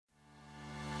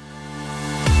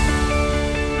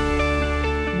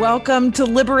Welcome to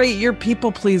Liberate Your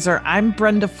People Pleaser. I'm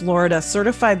Brenda Florida,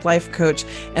 certified life coach,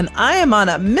 and I am on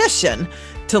a mission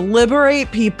to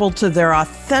liberate people to their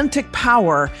authentic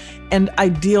power and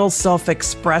ideal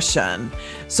self-expression.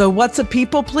 So what's a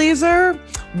people pleaser?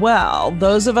 Well,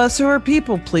 those of us who are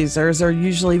people pleasers are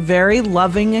usually very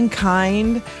loving and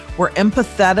kind. We're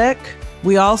empathetic.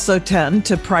 We also tend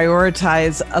to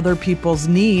prioritize other people's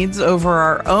needs over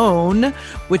our own,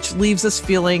 which leaves us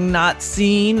feeling not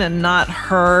seen and not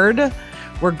heard.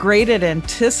 We're great at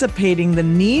anticipating the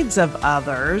needs of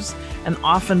others and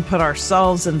often put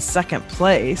ourselves in second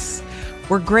place.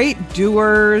 We're great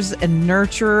doers and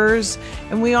nurturers,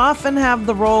 and we often have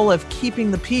the role of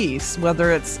keeping the peace,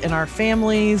 whether it's in our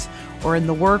families or in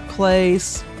the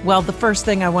workplace. Well, the first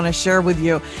thing I want to share with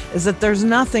you is that there's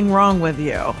nothing wrong with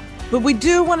you. But we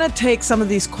do want to take some of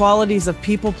these qualities of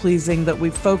people pleasing that we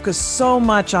focus so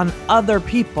much on other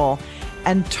people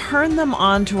and turn them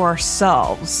on to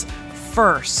ourselves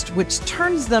first, which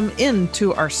turns them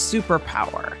into our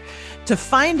superpower. To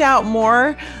find out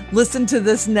more, listen to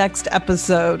this next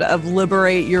episode of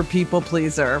Liberate Your People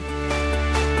Pleaser.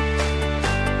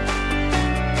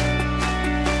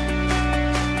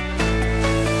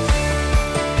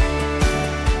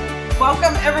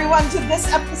 Welcome, everyone, to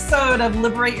this episode of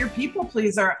Liberate Your People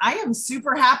Pleaser. I am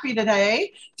super happy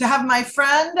today to have my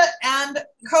friend and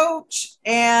coach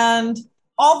and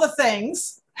all the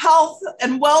things, health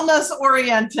and wellness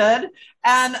oriented,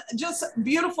 and just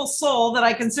beautiful soul that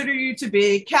I consider you to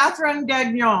be, Catherine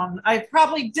Gagnon. I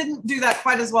probably didn't do that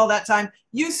quite as well that time.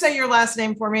 You say your last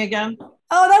name for me again.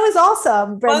 Oh, that was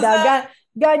awesome, Brenda.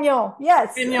 Gagnon,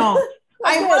 yes. Gagnon.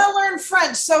 I want to learn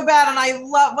French so bad, and I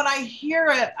love when I hear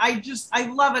it. I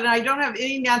love it, and I don't have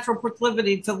any natural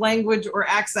proclivity to language or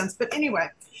accents. But anyway,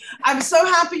 I'm so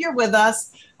happy you're with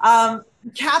us.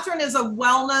 Catherine is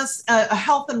a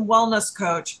health and wellness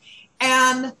coach,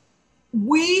 and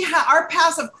our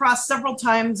paths have crossed several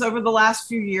times over the last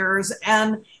few years.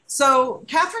 And so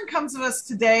Catherine comes to us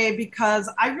today because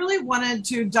I really wanted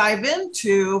to dive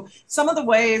into some of the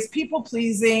ways people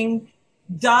pleasing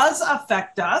does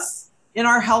affect us in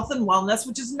our health and wellness,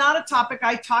 which is not a topic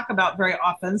I talk about very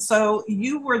often. So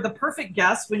you were the perfect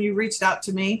guest when you reached out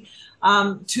to me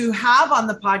to have on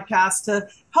the podcast to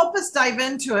help us dive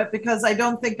into it, because I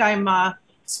don't think I'm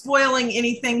spoiling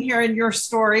anything here in your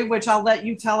story, which I'll let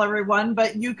you tell everyone,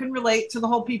 but you can relate to the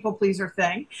whole people pleaser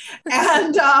thing.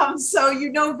 And so you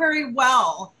know very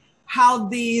well how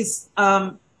these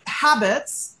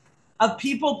habits of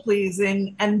people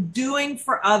pleasing and doing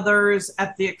for others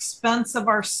at the expense of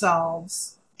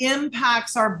ourselves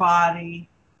impacts our body,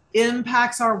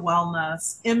 impacts our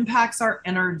wellness, impacts our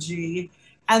energy.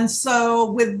 And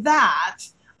so with that,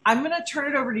 I'm going to turn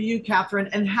it over to you, Catherine,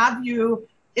 and have you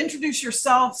introduce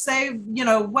yourself, say,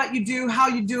 what you do, how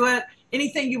you do it,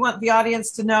 anything you want the audience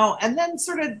to know, and then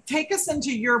sort of take us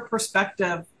into your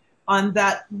perspective on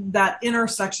that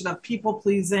intersection of people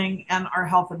pleasing and our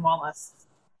health and wellness.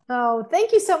 Oh,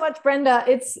 thank you so much, Brenda.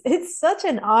 It's such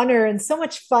an honor and so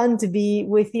much fun to be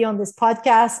with you on this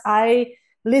podcast. I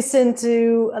listen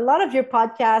to a lot of your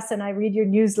podcasts and I read your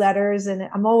newsletters, and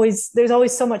there's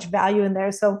always so much value in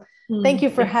there. So thank you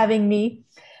for having me.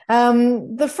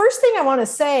 The first thing I want to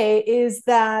say is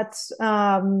that,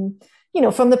 from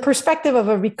the perspective of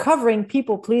a recovering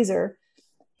people pleaser,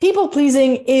 people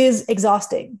pleasing is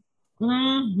exhausting.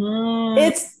 Mm-hmm.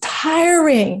 It's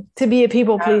tiring to be a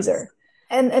people pleaser.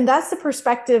 And that's the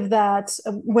perspective that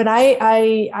when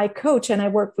I coach and I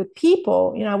work with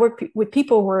people, I work with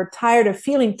people who are tired of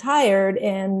feeling tired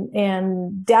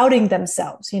and doubting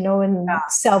themselves, and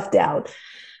self-doubt.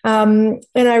 And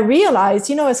I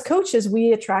realized, as coaches,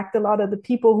 we attract a lot of the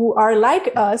people who are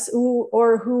like us, who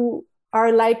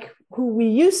are like who we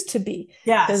used to be.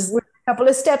 Yes. Because we're a couple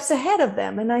of steps ahead of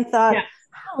them. And I thought,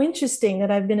 how interesting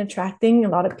that I've been attracting a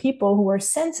lot of people who are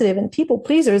sensitive and people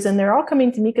pleasers, and they're all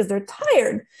coming to me because they're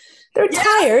tired. They're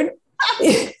tired,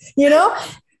 It's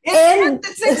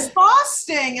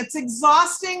exhausting. It's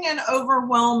exhausting and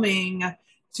overwhelming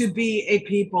to be a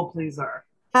people pleaser.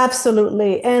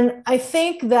 Absolutely. And I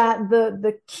think that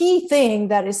the key thing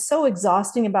that is so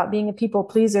exhausting about being a people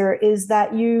pleaser is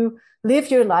that you live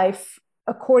your life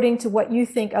according to what you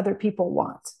think other people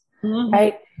want. Mm-hmm.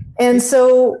 Right. And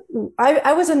so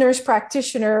I was a nurse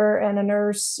practitioner and a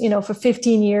nurse, for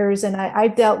 15 years. And I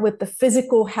dealt with the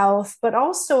physical health, but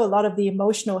also a lot of the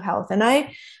emotional health. And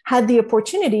I had the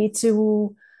opportunity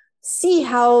to see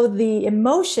how the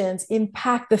emotions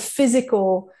impact the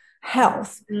physical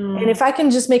health. And if I can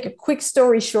just make a quick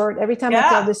story short, every time I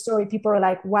tell this story, people are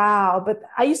like, wow. But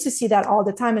I used to see that all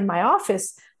the time in my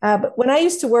office. But when I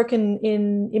used to work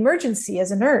in emergency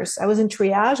as a nurse, I was in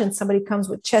triage and somebody comes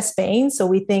with chest pain. So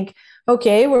we think,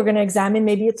 okay, we're going to examine,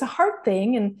 maybe it's a heart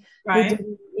thing. And they Right.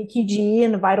 did EKG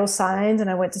and the vital signs. And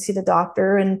I went to see the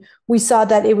doctor and we saw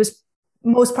that it was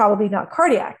most probably not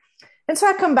cardiac. And so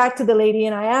I come back to the lady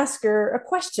and I ask her a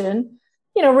question,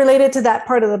 related to that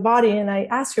part of the body. And I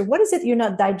ask her, what is it you're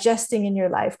not digesting in your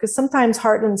life? Because sometimes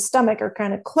heart and stomach are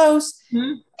kind of close.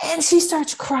 Hmm. And she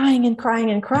starts crying and crying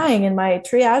and crying in my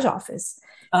triage office.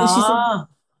 And she said, Ah.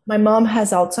 my mom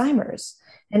has Alzheimer's.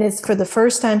 And it's for the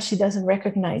first time she doesn't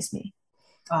recognize me.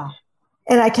 Oh.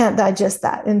 And I can't digest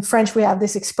that. In French, we have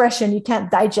this expression, you can't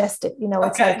digest it. It's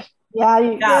Okay. like, yeah,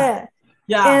 Yeah. yeah.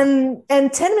 Yeah.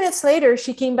 And 10 minutes later,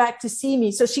 she came back to see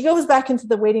me. So she goes back into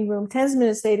the waiting room. 10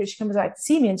 minutes later, she comes back to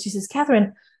see me and she says,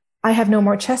 Catherine, I have no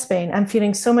more chest pain. I'm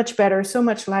feeling so much better, so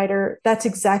much lighter. That's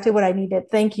exactly what I needed.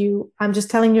 Thank you. I'm just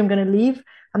telling you, I'm going to leave.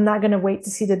 I'm not going to wait to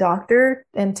see the doctor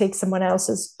and take someone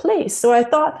else's place. So I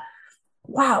thought,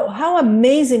 wow, how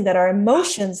amazing that our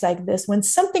emotions like this, when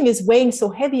something is weighing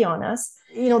so heavy on us,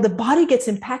 the body gets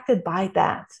impacted by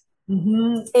that.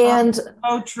 Mm-hmm. Oh, And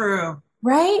so true.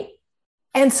 right.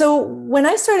 And so when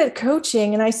I started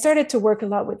coaching and I started to work a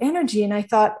lot with energy, and I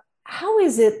thought, what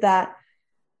is it that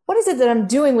I'm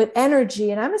doing with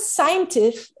energy? And I'm a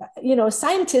scientist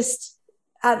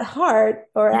at heart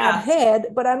or at Yes. head,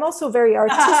 but I'm also very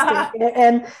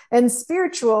artistic and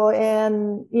spiritual.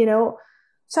 And,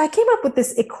 so I came up with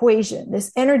this equation,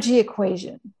 this energy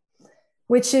equation,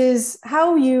 which is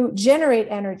how you generate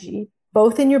energy,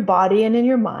 both in your body and in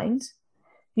your mind.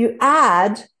 You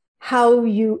add how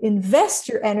you invest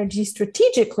your energy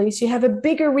strategically so you have a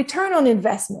bigger return on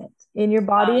investment in your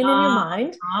body and in your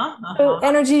mind. So Uh-huh.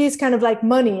 energy is kind of like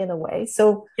money in a way.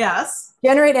 So Yes.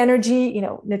 generate energy,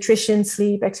 nutrition,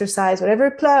 sleep, exercise,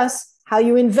 whatever, plus how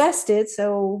you invest it.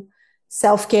 So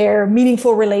self-care,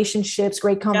 meaningful relationships,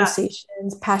 great Yes.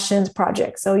 conversations, passions,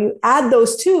 projects. So you add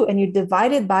those two and you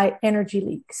divide it by energy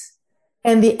leaks.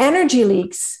 And the energy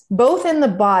leaks both in the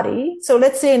body. So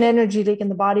let's say an energy leak in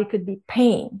the body could be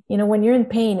pain. When you're in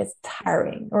pain, it's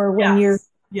tiring. Or when Yes.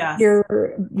 Yes.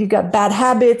 you got bad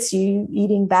habits, you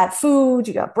eating bad food,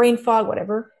 you got brain fog,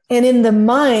 whatever. And in the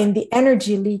mind, the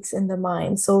energy leaks in the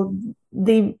mind. So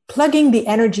the plugging the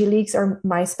energy leaks are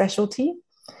my specialty.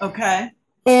 Okay.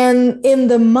 And in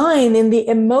the mind, in the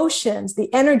emotions,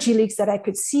 the energy leaks that I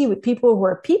could see with people who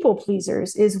are people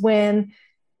pleasers is when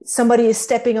somebody is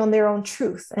stepping on their own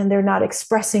truth and they're not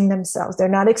expressing themselves.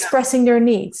 They're not expressing their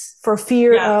needs for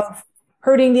fear Yes. of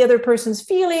hurting the other person's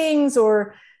feelings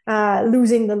or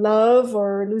losing the love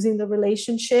or losing the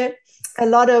relationship. A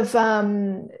lot of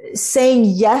saying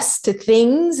yes to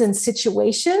things and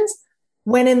situations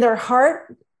when in their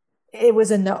heart it was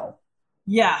a no.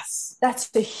 Yes.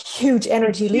 That's a huge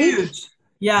energy leak. Huge.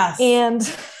 Yes. And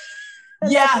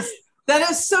Yes. That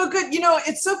is so good.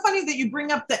 It's so funny that you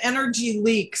bring up the energy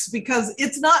leaks because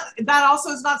that also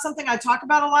is not something I talk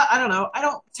about a lot. I don't know.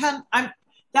 I'm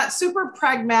that super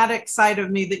pragmatic side of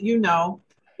me that,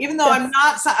 even though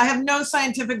yes. I have no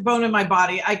scientific bone in my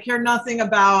body. I care nothing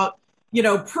about,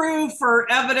 proof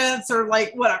or evidence or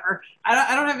like whatever.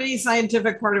 I don't have any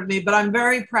scientific part of me, but I'm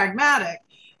very pragmatic.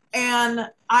 And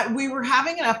we were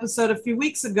having an episode a few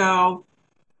weeks ago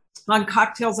on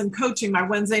Cocktails and Coaching, my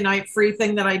Wednesday night free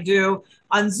thing that I do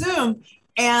on Zoom.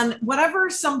 And whatever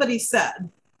somebody said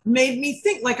made me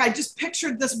think, like, I just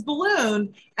pictured this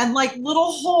balloon and like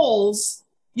little holes,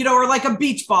 or like a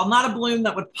beach ball, not a balloon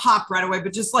that would pop right away,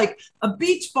 but just like a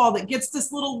beach ball that gets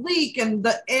this little leak and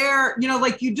the air,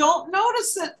 like you don't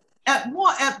notice it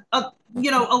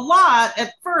a lot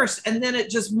at first, and then it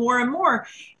just more and more.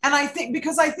 And I think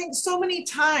so many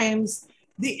times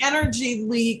the energy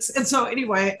leaks. And so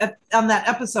anyway, on that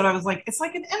episode, I was like, it's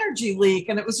like an energy leak.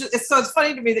 And it's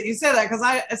funny to me that you say that because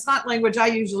it's not language I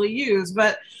usually use,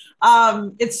 but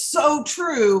it's so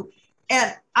true.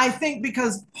 And I think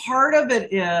because part of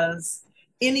it is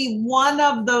any one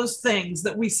of those things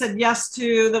that we said yes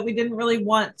to, that we didn't really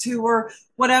want to, or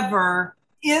whatever,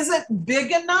 isn't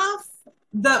big enough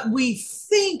that we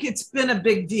think it's been a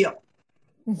big deal.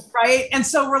 Right. And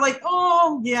so we're like,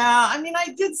 oh, yeah, I mean,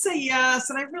 I did say yes,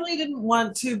 and I really didn't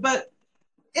want to, but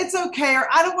it's okay. Or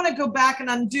I don't want to go back and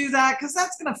undo that because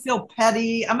that's going to feel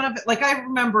petty. I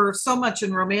remember so much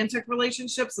in romantic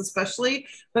relationships, especially,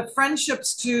 but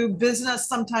friendships too, business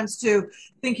sometimes too,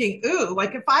 thinking, ooh,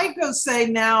 like if I go say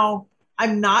now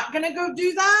I'm not going to go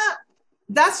do that,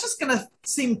 that's just going to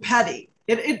seem petty.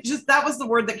 That was the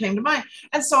word that came to mind.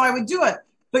 And so I would do it.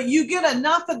 But you get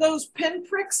enough of those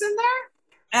pinpricks in there,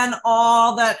 and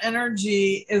all that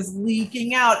energy is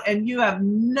leaking out, and you have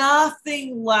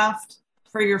nothing left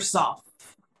for yourself.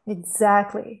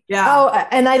 Exactly. Yeah. Oh,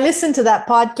 and I listened to that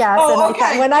podcast, and Oh, I thought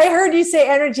okay. when I heard you say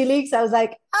energy leaks, I was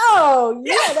like, oh,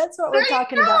 yeah, Yeah, that's what there we're you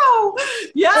talking about. go.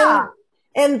 Yeah.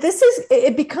 And this is,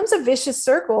 it becomes a vicious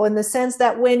circle in the sense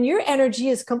that when your energy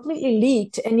is completely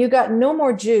leaked and you got no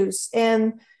more juice,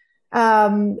 and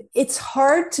it's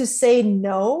hard to say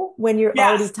no when you're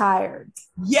already Yes. tired.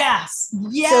 Yes. So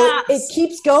it Yes.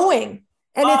 keeps going.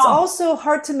 And it's Oh, also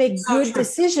hard to make so good true.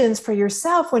 decisions for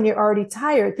yourself when you're already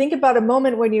tired. Think about a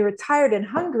moment when you were tired and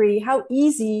hungry, how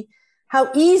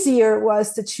easier it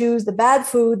was to choose the bad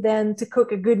food than to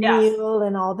cook a good Yes. meal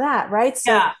and all that, right?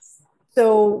 Yes.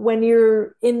 So when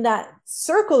you're in that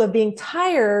circle of being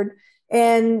tired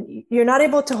and you're not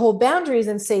able to hold boundaries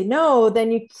and say no,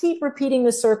 then you keep repeating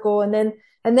the circle, and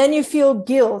then you feel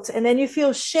guilt, and then you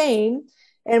feel shame.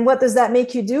 And what does that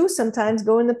make you do? Sometimes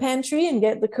go in the pantry and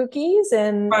get the cookies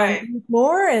and Right. eat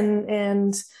more,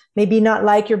 and maybe not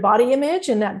like your body image,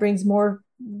 and that brings more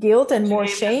guilt and more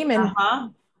Shame. shame, Uh-huh.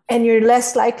 and you're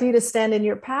less likely to stand in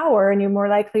your power, and you're more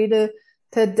likely to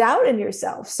doubt in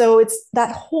yourself. So it's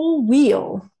that whole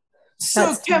wheel So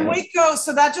that's can turning. we go?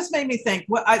 So that just made me think.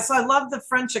 So I love the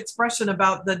French expression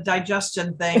about the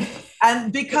digestion thing,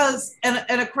 and because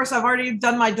and of course I've already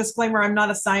done my disclaimer. I'm not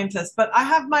a scientist, but I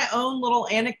have my own little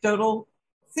anecdotal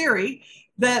theory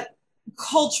that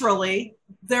culturally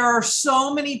there are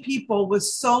so many people with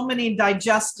so many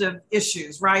digestive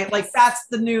issues, right? Like that's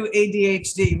the new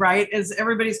ADHD, right? Is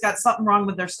everybody's got something wrong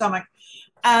with their stomach,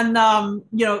 and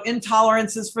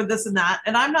intolerances for this and that.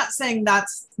 And I'm not saying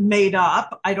that's made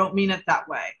up, I don't mean it that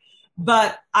way,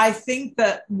 but I think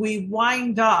that we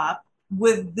wind up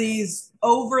with these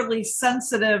overly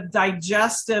sensitive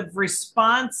digestive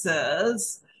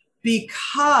responses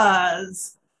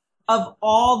because of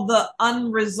all the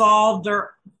unresolved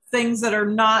or things that are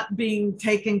not being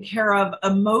taken care of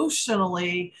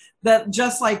emotionally, that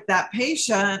just like that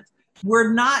patient,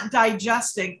 we're not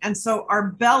digesting. And so our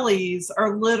bellies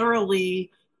are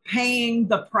literally paying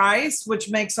the price, which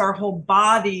makes our whole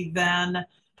body then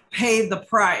pay the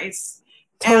price.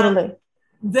 And Totally.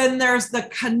 then there's the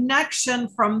connection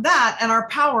from that and our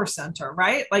power center,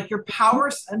 right? Like your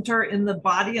power center in the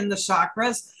body and the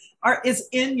chakras is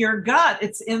in your gut.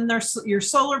 It's in your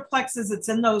solar plexus. It's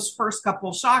in those first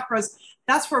couple chakras.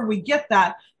 That's where we get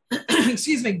that,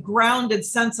 excuse me, grounded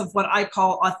sense of what I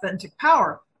call authentic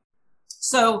power.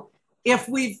 So if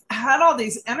we've had all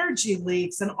these energy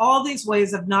leaks and all these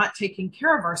ways of not taking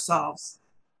care of ourselves,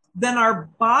 then our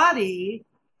body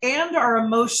and our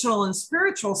emotional and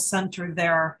spiritual center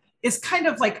there is kind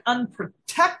of like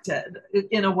unprotected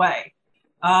in a way.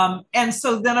 And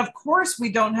so then, of course,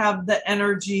 we don't have the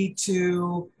energy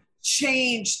to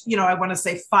change, I want to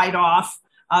say fight off,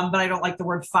 but I don't like the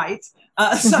word fight.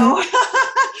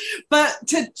 But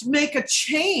to make a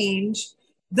change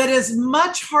that is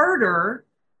much harder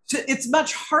it's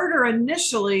much harder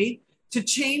initially to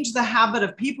change the habit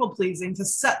of people pleasing, to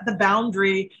set the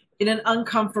boundary in an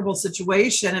uncomfortable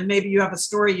situation. And maybe you have a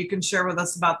story you can share with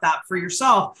us about that for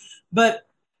yourself. But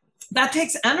that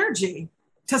takes energy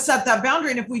to set that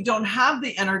boundary. And if we don't have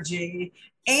the energy,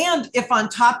 and if on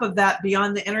top of that,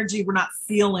 beyond the energy, we're not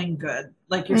feeling good,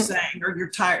 like you're saying, or you're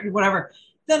tired, or whatever,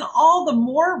 then all the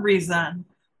more reason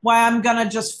why I'm going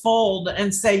to just fold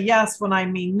and say yes when I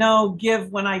mean no,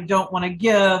 give when I don't want to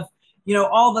give,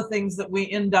 all the things that we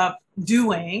end up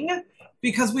doing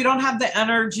because we don't have the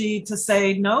energy to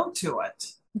say no to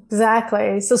it.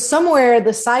 Exactly. So somewhere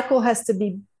the cycle has to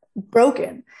be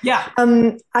broken. Yeah.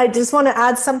 I just want to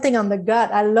add something on the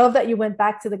gut. I love that you went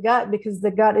back to the gut, because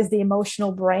the gut is the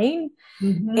emotional brain.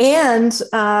 Mm-hmm. And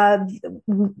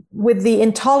with the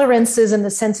intolerances and the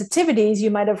sensitivities,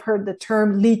 you might have heard the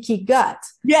term leaky gut.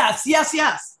 Yes, yes,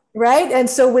 yes. Right. And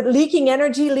so with leaking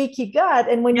energy, leaky gut.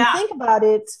 And when you think about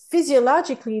it,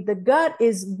 physiologically, the gut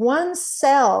is one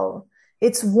cell.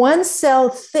 It's one cell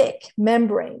thick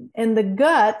membrane. And the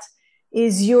gut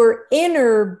is your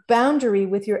inner boundary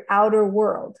with your outer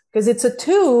world, because it's a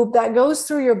tube that goes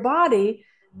through your body.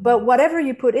 But whatever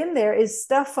you put in there is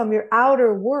stuff from your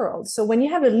outer world. So when you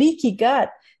have a leaky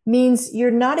gut, means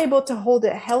you're not able to hold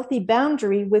a healthy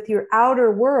boundary with your outer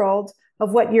world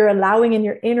of what you're allowing in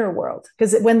your inner world.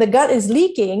 Because when the gut is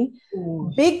leaking,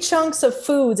 big chunks of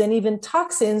foods and even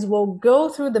toxins will go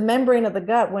through the membrane of the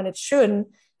gut when it shouldn't.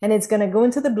 And it's going to go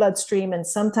into the bloodstream and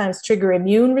sometimes trigger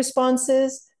immune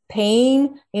responses,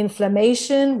 pain,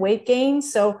 inflammation, weight gain.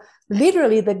 So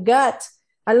literally the gut,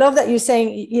 I love that you're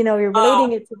saying, you're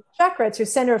relating it to the chakra, it's your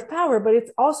center of power, but it's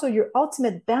also your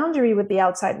ultimate boundary with the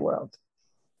outside world,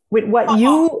 with what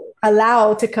you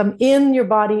allow to come in your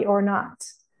body or not.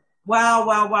 Wow,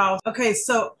 wow, wow. Okay,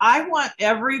 so I want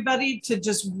everybody to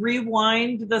just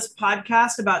rewind this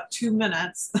podcast about 2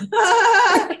 minutes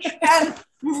and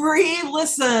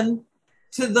re-listen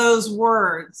to those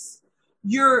words.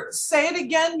 Say it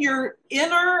again,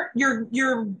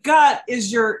 your gut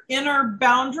is your inner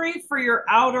boundary for your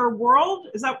outer world.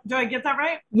 Do I get that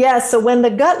right? Yeah, so when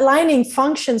the gut lining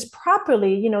functions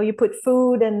properly, you put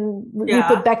food and you Yeah.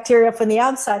 put bacteria from the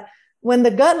outside. When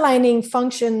the gut lining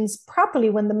functions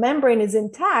properly, when the membrane is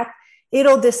intact,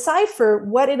 it'll decipher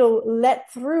what it'll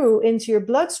let through into your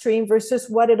bloodstream versus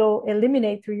what it'll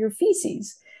eliminate through your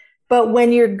feces. But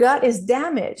when your gut is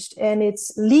damaged and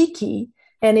it's leaky,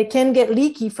 and it can get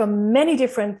leaky from many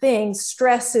different things,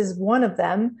 stress is one of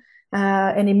them,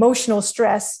 and emotional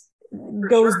stress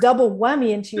goes Sure. double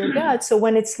whammy into your gut. So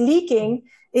when it's leaking,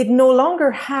 it no longer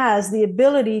has the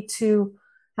ability to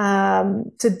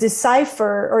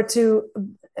decipher or to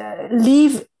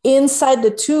leave inside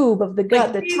the tube of the gut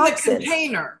Like the be the toxins.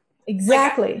 container.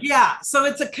 Exactly. Yeah. So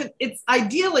it's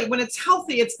ideally when it's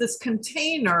healthy, it's this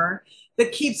container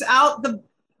that keeps out the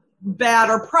bad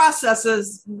or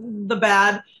processes the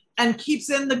bad and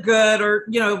keeps in the good, or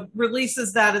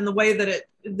releases that in the way that is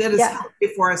Yeah. healthy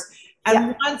for us. And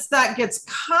Yeah. once that gets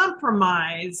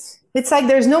compromised, It's like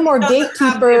there's no more it doesn't have the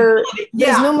gatekeeper. ability.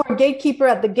 There's Yeah, no more gatekeeper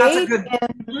at the that's a gate, good.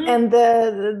 Mhm. and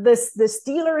the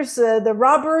stealers, the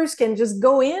robbers can just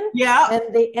go in Yeah, and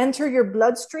they enter your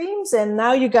bloodstreams, and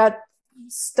now you got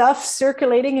stuff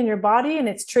circulating in your body, and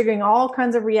it's triggering all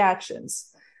kinds of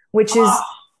reactions, which is oh,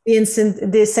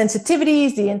 the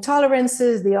sensitivities, the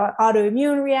intolerances, the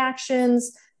autoimmune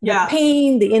reactions, the yes,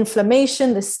 pain, the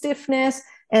inflammation, the stiffness,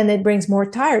 and it brings more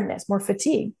tiredness, more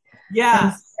fatigue. And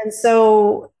yes, and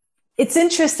so it's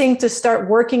interesting to start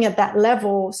working at that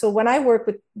level. So when I work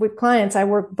with clients, I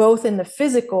work both in the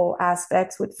physical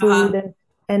aspects with food uh-huh.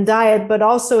 and diet, but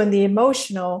also in the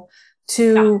emotional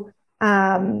Yeah,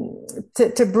 um,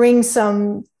 to bring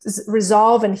some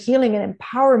resolve and healing and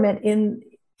empowerment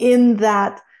in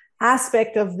that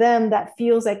aspect of them that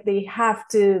feels like they have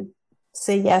to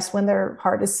say yes when their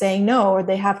heart is saying no, or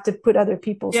they have to put other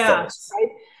people's first, yes,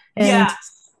 right? And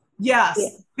yes, yeah,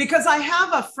 yes. Because I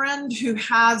have a friend who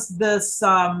has this.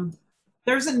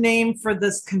 There's a name for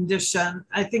this condition.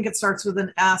 I think it starts with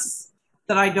an S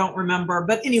that I don't remember.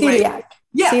 But anyway, celiac,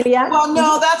 yeah. celiac. Well, no,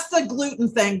 Mm-hmm. that's the gluten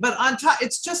thing. But on top,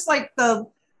 it's just like the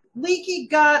leaky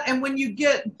gut, and when you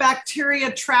get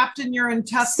bacteria trapped in your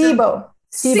intestines. SIBO.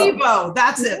 SIBO,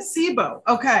 that's it. Mm-hmm. SIBO.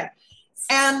 Okay.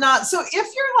 And so, if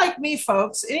you're like me,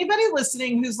 folks, anybody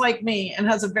listening who's like me and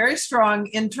has a very strong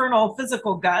internal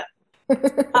physical gut,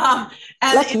 and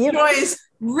Lucky you. enjoys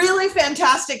really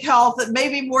fantastic health, and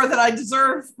maybe more than I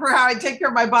deserve for how I take care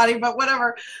of my body, but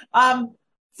whatever.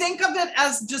 Think of it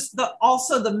as just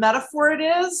also the metaphor it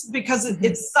is, because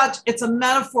Mm-hmm. it's a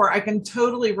metaphor I can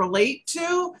totally relate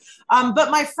to.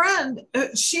 But my friend,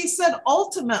 she said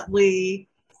ultimately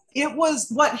it was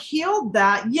what healed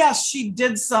that. Yes, she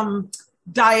did some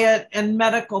diet and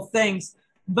medical things,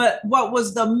 but what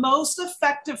was the most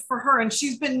effective for her, and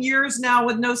she's been years now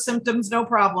with no symptoms, no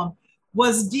problem,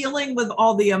 was dealing with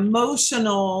all the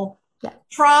emotional Yeah.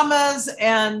 traumas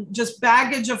and just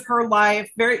baggage of her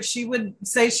life. She would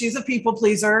say she's a people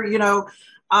pleaser,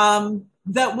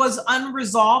 that was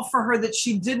unresolved for her, that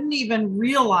she didn't even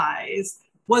realize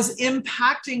was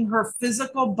impacting her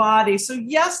physical body. So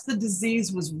yes, the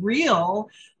disease was real,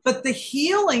 but the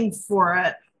healing for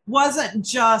it wasn't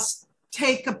just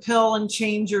take a pill and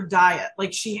change your diet.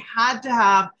 Like she had to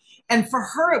have, and for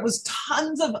her, it was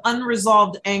tons of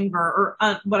unresolved anger, or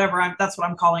whatever, that's what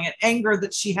I'm calling it, anger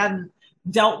that she hadn't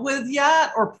dealt with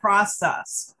yet or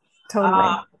processed. Uh,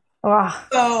 Totally. Wow.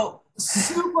 so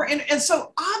super, and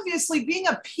so obviously being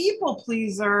a people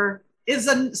pleaser is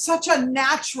such a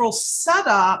natural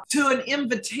setup to an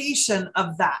invitation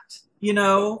of that.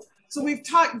 So we've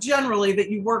talked generally that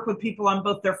you work with people on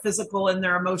both their physical and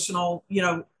their emotional,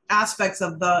 aspects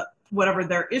of the whatever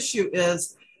their issue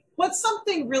is. What's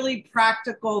something really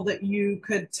practical that you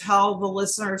could tell the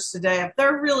listeners today if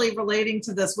they're really relating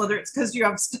to this, whether it's because you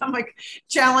have stomach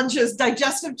challenges,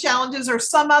 digestive challenges, or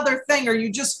some other thing, or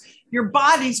your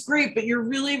body's great, but you're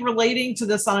really relating to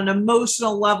this on an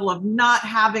emotional level of not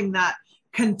having that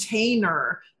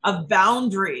container of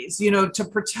boundaries, to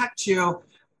protect you.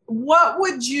 What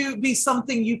would you be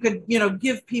something you could,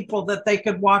 give people that they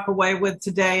could walk away with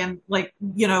today and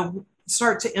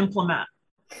start to implement?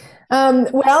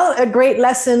 Well, a great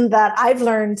lesson that I've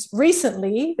learned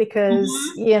recently, because,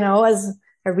 Mm-hmm. as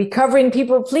a recovering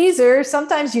people pleaser,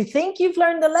 sometimes you think you've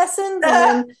learned the lessons and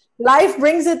then life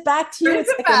brings it back to you. Brings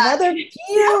It's it like back. another Yeah.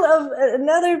 peel of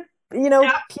another,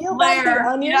 Yep. peel back the Layer.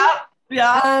 onion. Yep.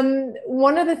 Yeah.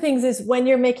 One of the things is when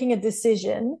you're making a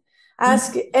decision,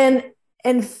 ask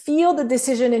and feel the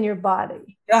decision in your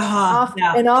body. Uh-huh.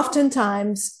 Yeah. And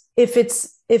oftentimes, if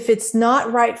it's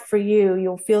not right for you,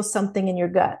 you'll feel something in your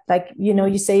gut. Like,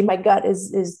 you say my gut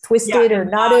is Yeah. twisted or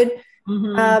knotted.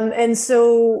 Mm-hmm. And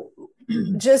so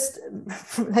just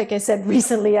like I said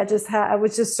recently, I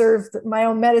was just served my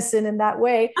own medicine in that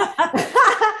way.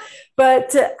 But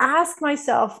to ask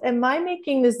myself, am I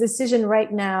making this decision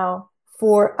right now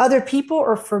for other people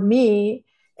or for me?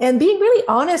 And being really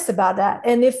honest about that.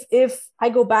 And if I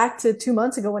go back to 2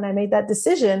 months ago when I made that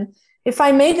decision, if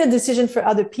I made a decision for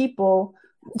other people,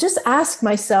 just ask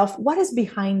myself, what is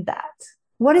behind that?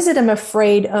 What is it I'm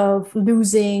afraid of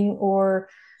losing or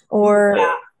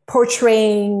Yeah.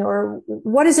 portraying, or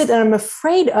what is it that I'm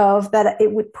afraid of that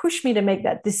it would push me to make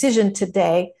that decision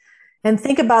today, and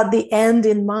think about the end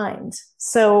in mind.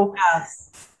 So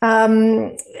Yes.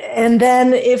 and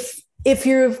then if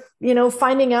you're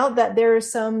finding out that there are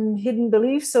some hidden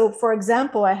beliefs. So for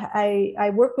example, I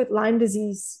work with Lyme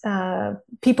disease,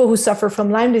 people who suffer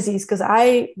from Lyme disease, because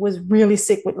I was really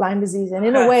sick with Lyme disease, and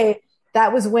in a Okay. way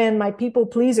that was when my people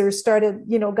pleasers started,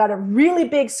 got a really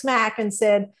big smack and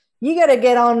said, you got to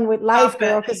get on with life, Stop it.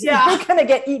 girl, because Yeah. you're going to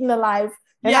get eaten alive.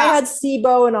 And I Yeah. had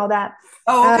SIBO and all that.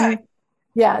 Oh, okay.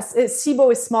 Yes,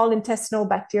 SIBO is small intestinal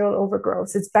bacterial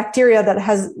overgrowth. It's bacteria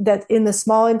that in the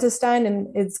small intestine, and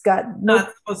it's got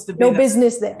Not supposed to be no there.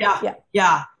 business there. Yeah. Yeah.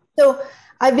 Yeah. So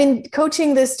I've been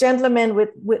coaching this gentleman with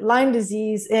Lyme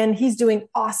disease, and he's doing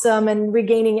awesome and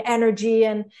regaining energy,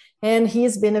 and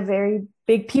he's been a very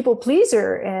big people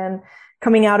pleaser, and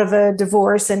coming out of a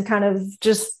divorce and kind of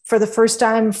just for the first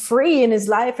time free in his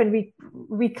life and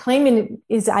reclaiming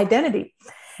his identity.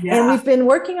 And Yeah. we've been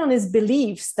working on his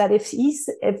beliefs that if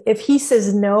he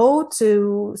says no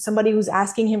to somebody who's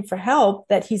asking him for help,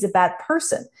 that he's a bad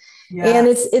person. Yeah. And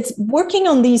it's working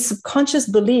on these subconscious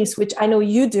beliefs, which I know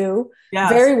you do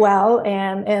Yes. very well.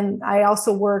 And I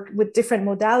also work with different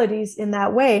modalities in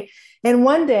that way. And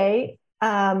one day,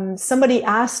 somebody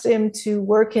asked him to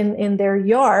work in their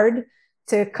yard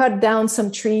to cut down some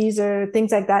trees or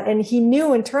things like that. And he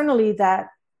knew internally that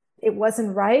it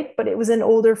wasn't right, but it was an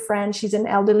older friend. She's an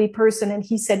elderly person. And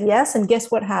he said yes. And guess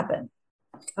what happened?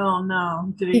 Oh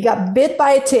no. Did He got bit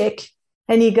by a tick,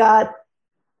 and he got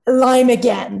Lyme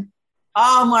again.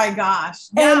 Oh my gosh.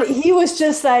 Yeah. And he was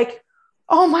just like,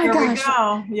 oh my Here we gosh. go.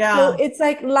 So Yeah. it's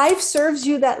like life serves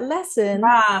you that lesson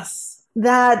Yes.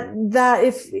 that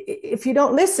if you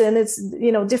don't listen, it's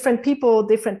different people,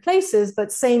 different places,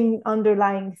 but same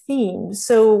underlying theme.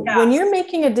 So when Yes. you're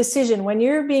making a decision, when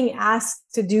you're being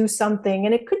asked to do something,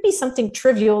 and it could be something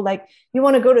trivial, like you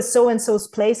want to go to so and so's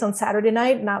place on Saturday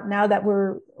night, now that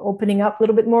we're opening up a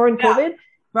little bit more in Yeah. COVID,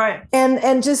 Right.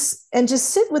 and just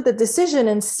sit with the decision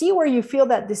and see where you feel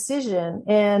that decision.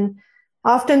 And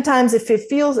oftentimes, if it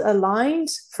feels aligned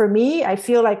for me, I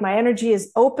feel like my energy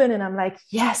is open and I'm like,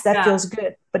 yes, that Yeah. feels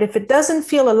good. But if it doesn't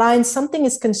feel aligned, something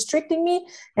is constricting me,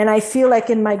 and I feel like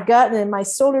in my gut and in my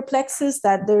solar plexus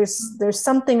that there's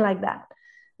something like that.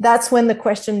 That's when the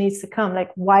question needs to come,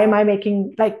 like, why am I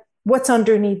making, like, what's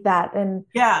underneath that, and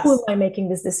Yes. who am I making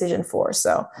this decision for?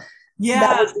 So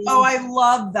yes. Oh, I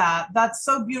love that. That's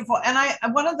so beautiful.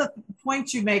 And one of the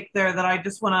points you make there that I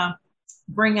just want to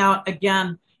bring out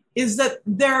again is that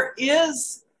there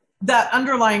is that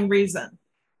underlying reason.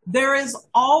 There is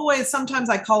always, sometimes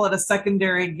I call it a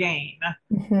secondary gain,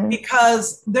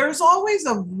 because there's always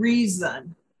a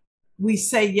reason we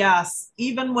say yes,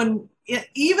 even when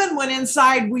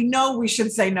inside we know we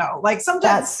should say no. Like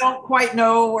sometimes we don't quite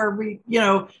know, or we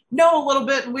know a little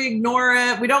bit and we ignore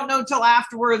it. We don't know till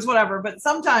afterwards, whatever. But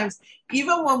sometimes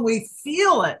even when we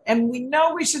feel it and we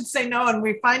know we should say no, and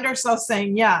we find ourselves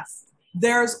saying yes,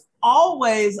 there's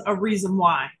always a reason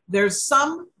why. There's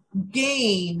some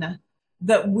gain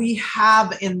that we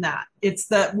have in that. It's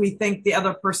that we think the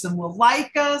other person will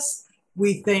like us.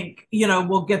 We think,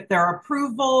 we'll get their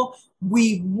approval.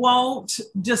 We won't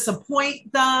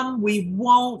disappoint them. We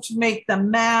won't make them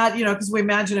mad, because we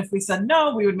imagine if we said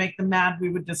no, we would make them mad. We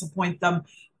would disappoint them,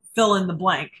 fill in the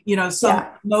blank, some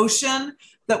emotion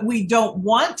that we don't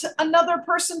want another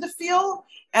person to feel.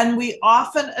 And we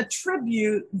often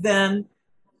attribute then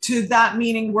to that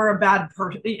meaning we're a bad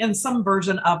person, in some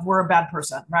version of we're a bad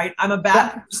person, right? I'm a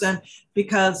bad person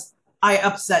because I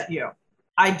upset you.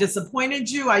 I disappointed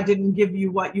you. I didn't give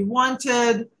you what you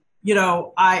wanted.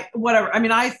 Whatever. I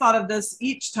mean, I thought of this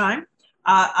each time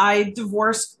I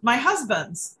divorced my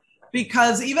husbands,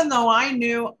 because even though I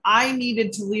knew I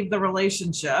needed to leave the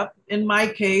relationship, in my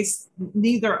case,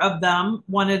 neither of them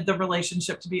wanted the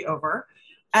relationship to be over.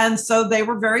 And so they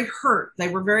were very hurt. They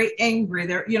were very angry.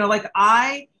 They're, like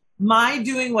I my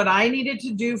doing what I needed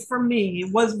to do for me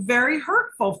was very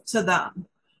hurtful to them.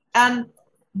 And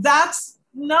that's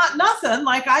not nothing.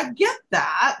 Like, I get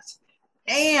that.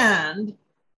 And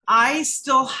I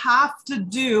still have to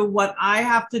do what I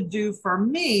have to do for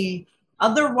me.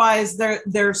 Otherwise,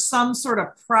 there's some sort of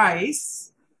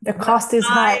price The cost is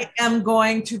I high. am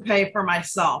going to pay for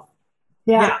myself.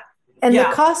 Yeah. Yeah. And the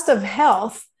Yeah. cost of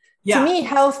health, to Yeah. me,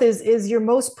 health is your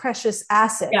most precious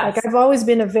asset. Like, Yes. I've always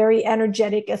been a very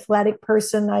energetic, athletic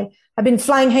person. I've been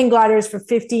flying hang gliders for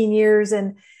 15 years.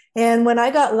 And when I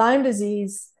got Lyme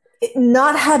disease,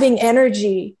 not having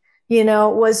energy,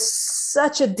 was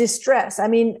such a distress. I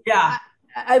mean, Yeah.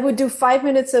 I would do 5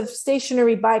 minutes of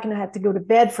stationary bike and I had to go to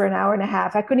bed for an hour and a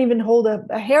half. I couldn't even hold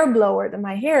a hair blower to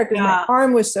my hair because my Yeah.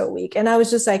 arm was so weak. And I was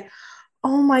just like,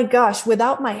 oh my gosh,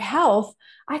 without my health,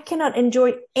 I cannot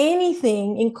enjoy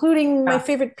anything, including my Yeah.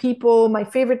 favorite people, my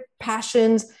favorite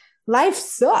passions. Life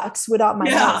sucks without my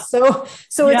Yeah. health.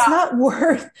 So it's Yeah. not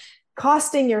worth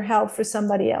costing your health for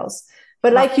somebody else.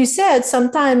 But Right. like you said,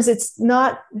 sometimes it's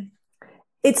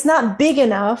not big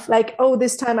enough. Like, oh,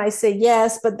 this time I say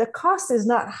yes, but the cost is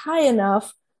not high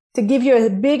enough to give you a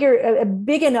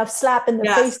big enough slap in the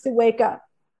face Yes. to wake up.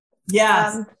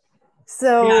 Yes. Um,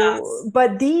 so, Yes.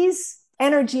 but these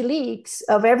energy leaks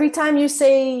of every time you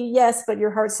say yes, but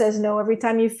your heart says no, every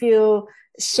time you feel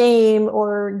shame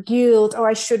or guilt, or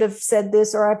I should have said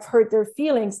this, or I've hurt their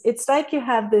feelings, it's like you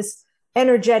have this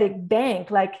energetic bank,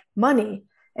 like money.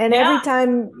 And every Yeah.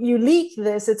 time you leak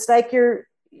this, it's like you're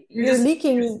You're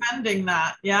leaking. spending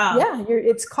that. Yeah. Yeah,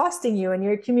 it's costing you and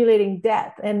you're accumulating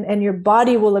debt, and your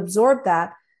body will absorb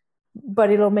that, but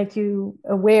it'll make you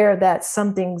aware that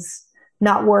something's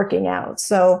not working out.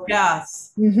 So,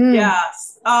 Yes. mhm.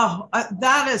 Yes. Oh,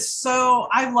 that is so,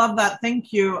 I love that.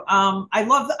 Thank you. I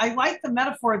like the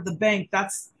metaphor of the bank.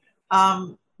 That's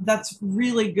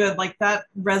really good. Like, that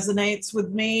resonates with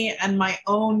me and my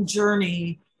own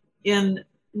journey in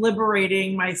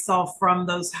liberating myself from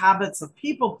those habits of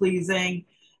people pleasing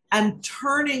and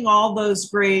turning all those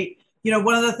great,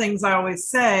 one of the things I always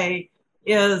say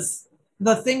is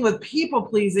the thing with people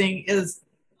pleasing is,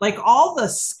 like, all the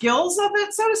skills of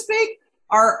it, so to speak,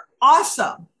 are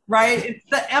awesome, right? It's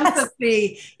the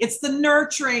empathy, it's the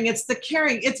nurturing, it's the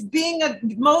caring, it's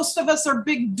most of us are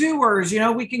big doers,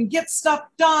 we can get stuff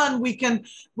done.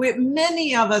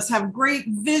 Many of us have great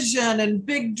vision and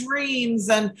big dreams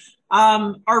and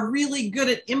are really good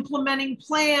at implementing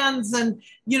plans and,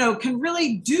 can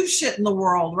really do shit in the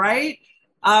world, right?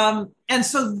 And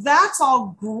so that's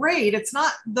all great. It's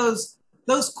not those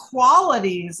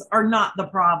qualities are not the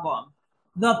problem.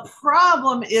 The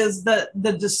problem is the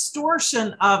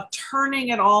distortion of turning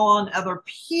it all on other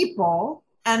people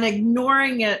and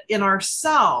ignoring it in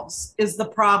ourselves is the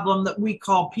problem that we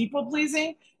call people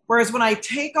pleasing. Whereas when I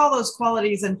take all those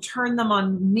qualities and turn them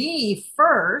on me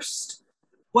first,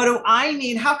 what do I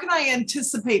need? How can I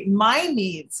anticipate my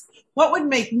needs? What would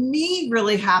make me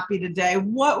really happy today?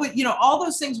 What would, all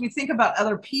those things we think about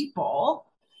other people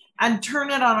and turn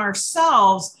it on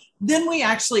ourselves, then we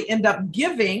actually end up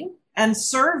giving and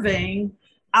serving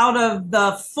out of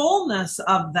the fullness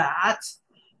of that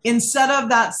instead of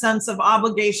that sense of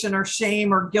obligation or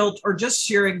shame or guilt or just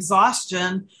sheer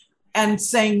exhaustion and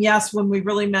saying yes when we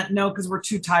really meant no because we're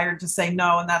too tired to say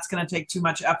no and that's going to take too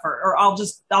much effort, or I'll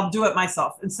do it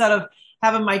myself instead of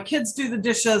having my kids do the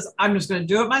dishes. I'm just going to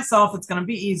do it myself. It's going to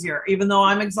be easier even though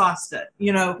I'm exhausted,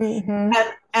 Mm-hmm.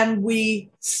 and we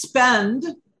spend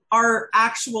our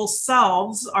actual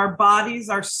selves, our bodies,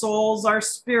 our souls, our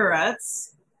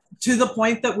spirits, to the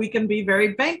point that we can be very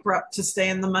bankrupt, to stay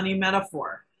in the money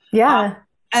metaphor. Yeah. And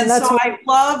And so that's what, I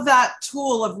love that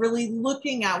tool of really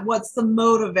looking at what's the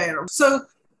motivator. So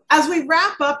as we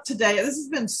wrap up today, this has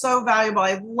been so valuable.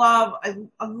 I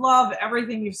love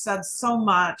everything you've said so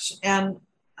much, and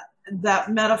that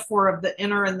metaphor of the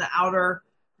inner and the outer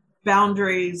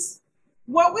boundaries.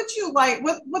 What would you like?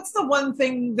 What's the one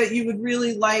thing that you would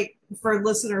really like for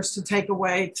listeners to take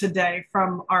away today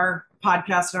from our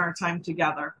podcast and our time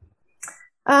together?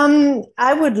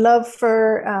 I would love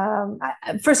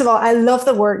first of all, I love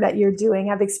the work that you're doing.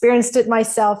 I've experienced it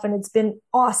myself and it's been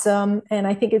awesome. And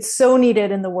I think it's so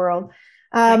needed in the world.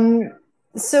 Um,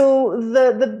 so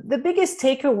the biggest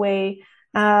takeaway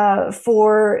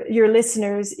for your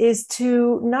listeners is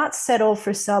to not settle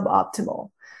for suboptimal,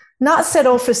 not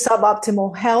settle for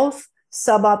suboptimal health,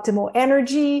 suboptimal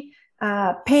energy,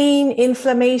 pain,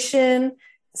 inflammation,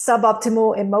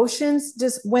 suboptimal emotions.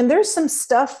 Just when there's some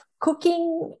stuff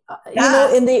cooking,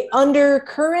 Yes. in the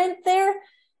undercurrent there,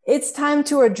 it's time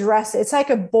to address it. It's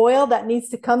like a boil that needs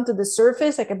to come to the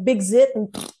surface, like a big zit, and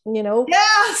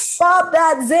Yes. pop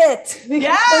that zit.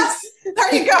 Yes.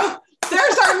 There you go.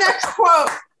 There's our next quote.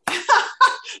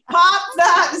 Pop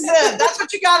that zit. That's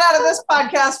what you got out of this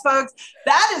podcast, folks.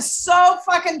 That is so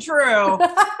fucking true.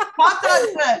 Pop that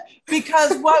zit.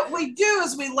 Because what we do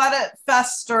is we let it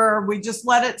fester. We just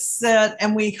let it sit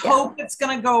and we hope it's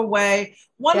going to go away.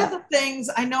 One of the things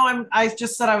I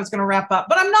just said I was going to wrap up,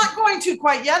 but I'm not going to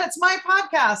quite yet. It's my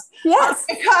podcast. Yes.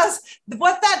 Because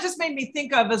what that just made me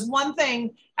think of is one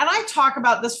thing, and I talk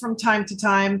about this from time to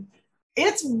time.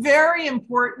 It's very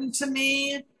important to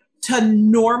me to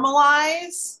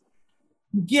normalize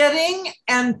getting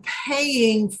and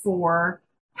paying for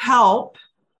help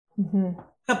to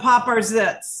pop our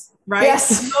zits, right?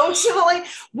 Yes. Emotionally,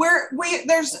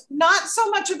 there's not so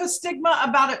much of a stigma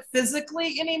about it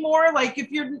physically anymore. Like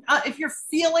if you're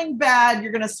feeling bad,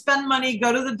 you're going to spend money,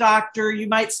 go to the doctor. You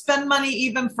might spend money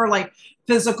even for like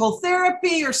physical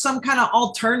therapy or some kind of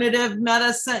alternative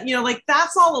medicine, like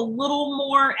that's all a little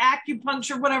more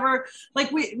acupuncture, whatever.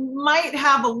 Like we might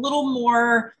have a little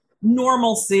more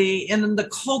normalcy in the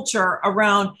culture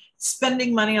around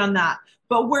spending money on that.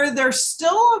 But where there's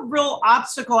still a real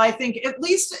obstacle, I think, at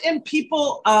least in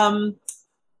people,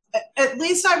 at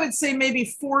least I would say maybe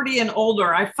 40 and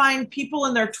older, I find people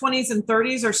in their 20s and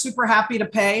 30s are super happy to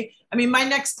pay. I mean, my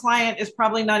next client is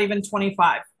probably not even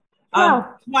 25.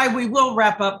 Why we will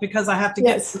wrap up because I have to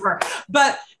get to her.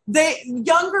 But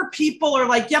younger people are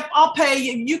like, yep, I'll pay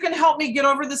you. You can help me get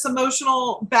over this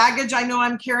emotional baggage I know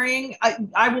I'm carrying.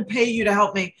 I will pay you to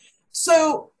help me.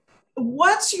 So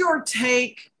what's your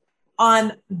take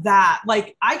on that?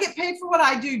 Like, I get paid for what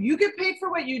I do. You get paid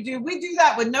for what you do. We do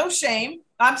that with no shame.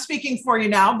 I'm speaking for you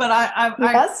now, but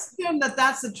I assume that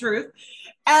that's the truth.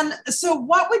 And so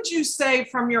what would you say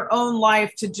from your own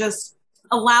life to just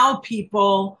allow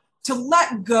people to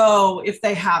let go, if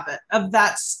they have it, of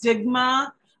that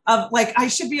stigma of like, I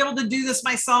should be able to do this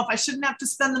myself. I shouldn't have to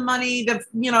spend the money to,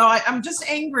 I'm just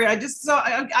angry. I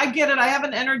get it. I have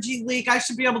an energy leak. I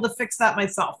should be able to fix that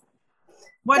myself.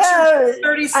 What's your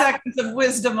 30 seconds of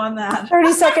wisdom on that?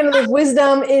 30 seconds of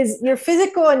wisdom is your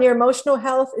physical and your emotional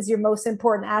health is your most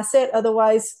important asset.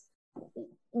 Otherwise,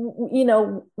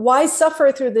 why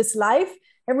suffer through this life?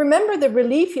 And remember the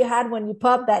relief you had when you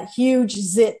popped that huge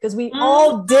zit, because we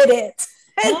all did it.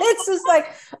 And it's just like,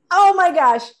 oh my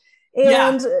gosh.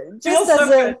 And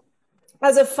just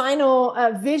as a final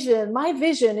vision, my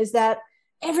vision is that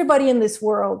everybody in this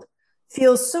world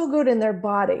feels so good in their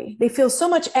body. They feel so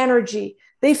much energy.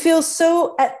 They feel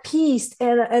so at peace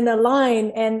and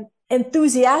aligned and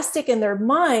enthusiastic in their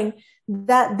mind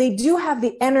that they do have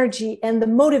the energy and the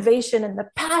motivation and the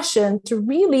passion to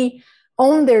really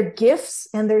own their gifts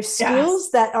and their skills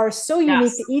that are so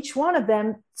unique to each one of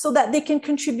them, so that they can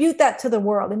contribute that to the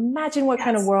world. Imagine what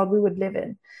kind of world we would live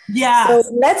in. Yeah. So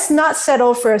let's not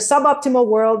settle for a suboptimal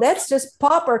world. Let's just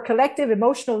pop our collective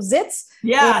emotional zits.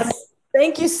 Yes.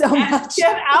 Thank you so much.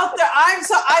 Get out there.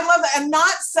 I love that. And not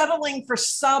settling for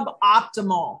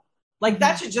suboptimal. Like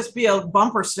that should just be a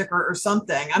bumper sticker or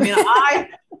something. I mean,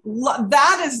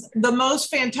 that is the most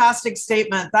fantastic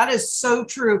statement. That is so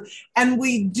true. And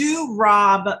we do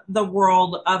rob the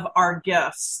world of our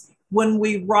gifts when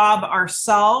we rob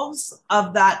ourselves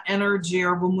of that energy,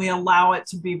 or when we allow it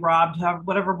to be robbed,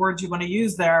 whatever word you want to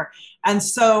use there. And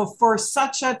so for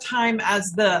such a time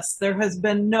as this, there has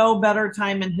been no better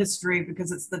time in history,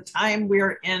 because it's the time we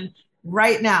are in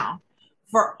right now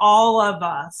for all of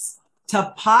us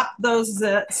to pop those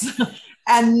zits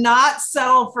and not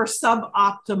settle for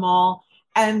suboptimal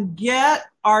and get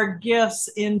our gifts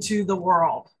into the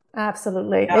world.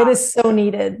 Absolutely. Yeah. It is so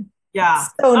needed. Yeah.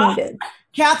 So needed.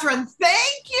 Catherine,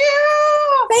 thank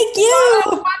you. Thank you.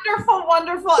 What a wonderful,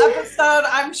 wonderful episode.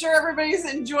 I'm sure everybody's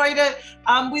enjoyed it.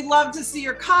 We love to see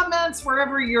your comments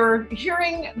wherever you're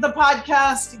hearing the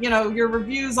podcast, your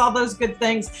reviews, all those good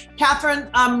things. Catherine,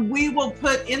 we will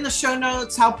put in the show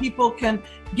notes how people can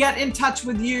get in touch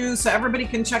with you, so everybody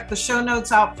can check the show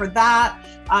notes out for that,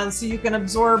 so you can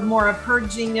absorb more of her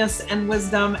genius and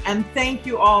wisdom. And thank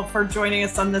you all for joining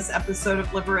us on this episode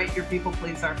of Liberate Your People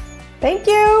Pleaser. Thank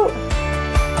you.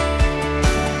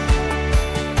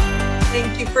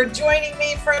 Thank you for joining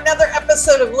me for another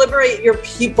episode of Liberate Your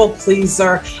People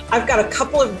Pleaser. I've got a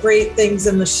couple of great things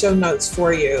in the show notes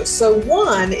for you. So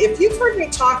one, if you've heard me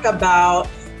talk about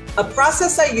a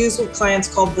process I use with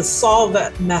clients called the Solve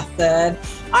It Method,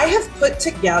 I have put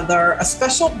together a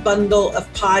special bundle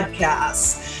of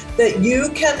podcasts that you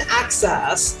can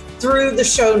access through the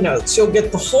show notes. You'll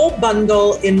get the whole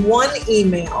bundle in one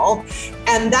email,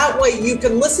 and that way you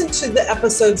can listen to the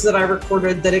episodes that I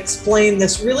recorded that explain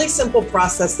this really simple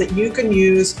process that you can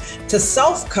use to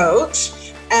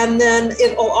self-coach And then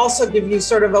it will also give you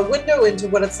sort of a window into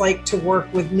what it's like to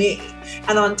work with me.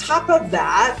 And on top of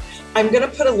that, I'm going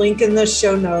to put a link in the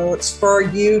show notes for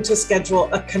you to schedule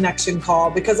a connection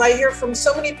call, because I hear from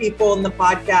so many people in the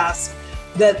podcast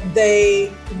that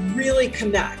they really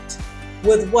connect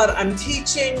with what I'm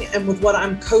teaching and with what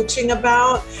I'm coaching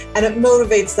about, and it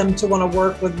motivates them to want to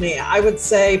work with me. I would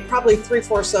say probably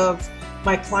 3/4 of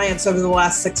my clients over the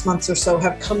last 6 months or so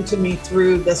have come to me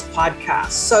through this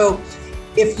podcast. So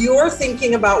if you're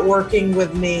thinking about working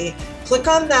with me, click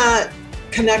on that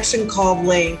connection call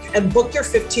link and book your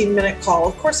 15-minute call.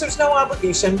 Of course, there's no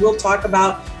obligation. We'll talk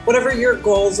about whatever your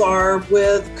goals are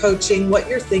with coaching, what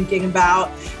you're thinking about,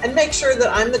 and make sure that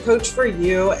I'm the coach for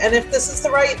you and if this is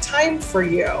the right time for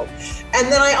you.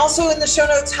 And then I also in the show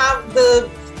notes have the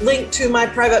link to my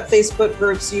private Facebook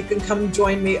group so you can come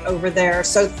join me over there.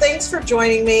 So thanks for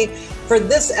joining me for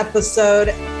this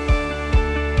episode.